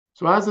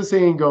So as the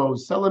saying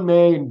goes, sell in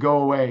May and go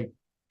away.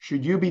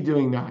 Should you be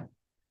doing that?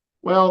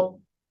 Well,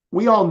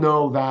 we all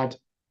know that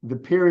the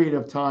period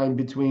of time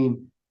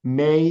between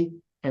May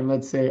and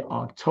let's say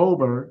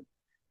October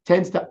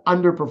tends to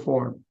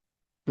underperform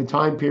the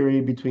time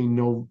period between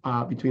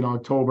between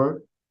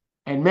October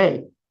and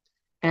May,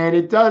 and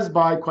it does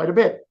by quite a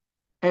bit.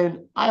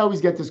 And I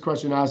always get this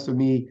question asked of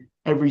me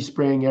every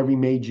spring, every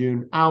May,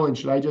 June. Alan,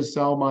 should I just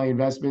sell my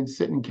investments,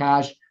 sit in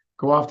cash,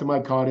 go off to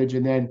my cottage,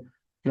 and then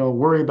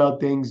worry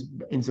about things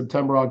in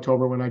September,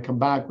 October when I come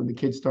back, when the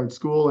kids start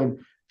school and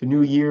the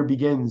new year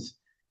begins?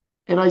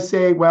 And I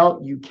say, well,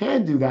 you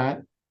can do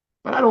that,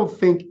 but I don't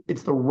think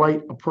it's the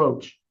right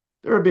approach.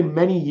 There have been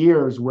many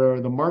years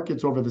where the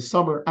markets over the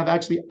summer have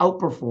actually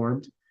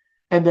outperformed.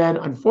 And then,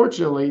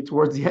 unfortunately,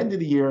 towards the end of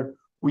the year,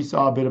 we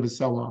saw a bit of a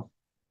sell off.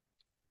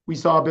 We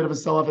saw a bit of a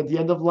sell off at the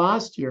end of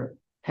last year,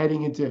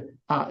 heading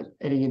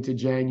into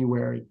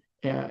January.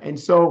 And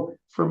so,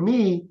 for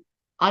me,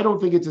 I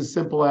don't think it's as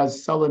simple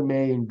as sell in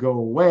May and go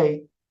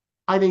away.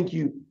 I think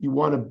you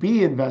want to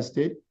be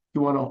invested.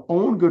 You want to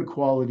own good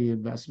quality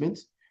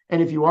investments.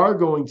 And if you are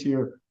going to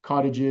your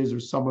cottages or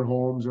summer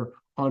homes or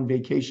on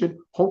vacation,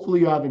 hopefully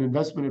you have an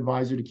investment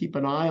advisor to keep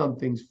an eye on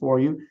things for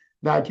you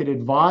that can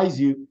advise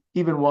you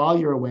even while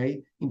you're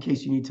away in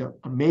case you need to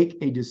make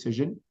a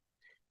decision.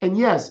 And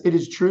yes, it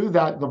is true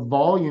that the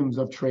volumes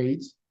of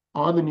trades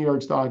on the New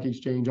York Stock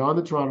Exchange, on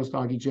the Toronto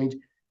Stock Exchange,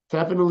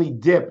 definitely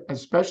dip,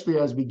 especially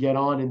as we get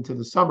on into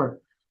the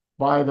summer.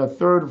 By the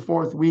third or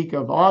fourth week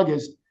of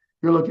August,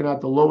 you're looking at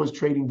the lowest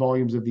trading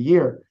volumes of the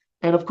year.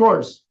 And of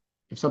course,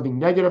 if something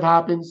negative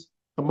happens,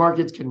 the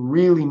markets can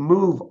really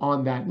move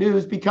on that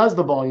news because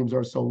the volumes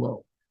are so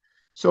low.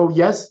 So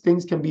yes,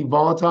 things can be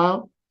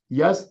volatile.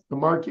 Yes, the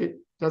market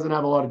doesn't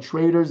have a lot of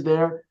traders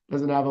there,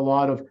 doesn't have a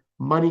lot of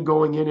money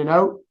going in and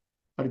out.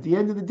 But at the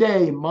end of the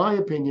day, in my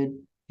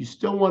opinion, you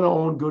still want to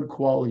own good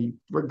quality,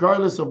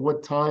 regardless of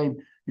what time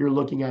you're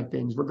looking at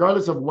things,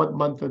 regardless of what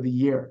month of the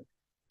year.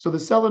 So the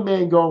sell in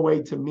May and go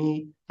away to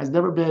me has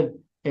never been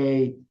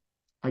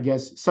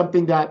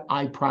something that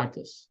I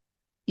practice.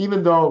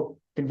 Even though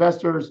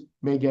investors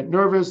may get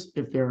nervous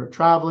if they're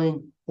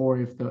traveling or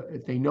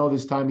if they know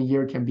this time of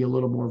year can be a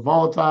little more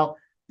volatile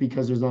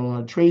because there's not a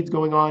lot of trades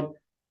going on,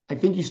 I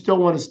think you still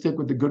want to stick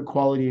with the good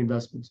quality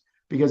investments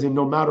because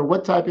no matter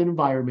what type of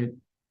environment,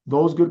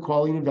 those good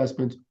quality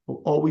investments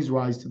will always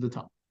rise to the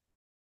top.